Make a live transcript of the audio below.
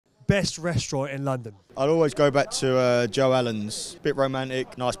Best restaurant in London? I'd always go back to Joe Allen's. Bit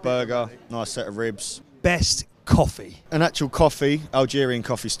romantic, nice burger, nice set of ribs. Best coffee? An actual coffee, Algerian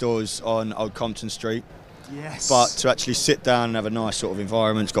coffee stores on Old Compton Street. Yes. But to actually sit down and have a nice sort of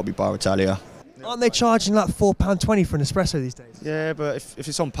environment, it's got to be Bar Italia. Aren't they charging like £4.20 for an espresso these days? Yeah, but if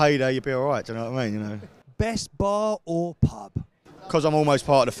it's on payday, you'll be all right, do you know what I mean? You know. Best bar or pub? Because I'm almost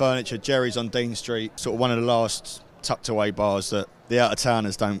part of the furniture, Jerry's on Dean Street, sort of one of the last tucked away bars that the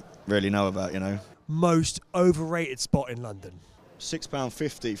out-of-towners don't really know about, you know. Most overrated spot in London?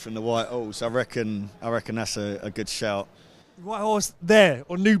 £6.50 from the White Horse. I reckon that's a good shout. White Horse there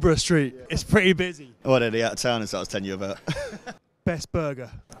on Newborough Street. It's pretty busy. Oh, they're the out-of-towners that I was telling you about. Best burger?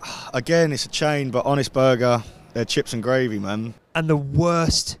 Again, it's a chain, but Honest Burger, they're chips and gravy, man. And the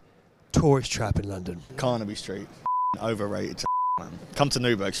worst tourist trap in London? Carnaby Street. Overrated, man. Come to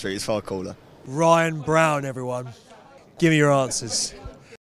Newburgh Street, it's far cooler. Ryan Brown, everyone. Give me your answers.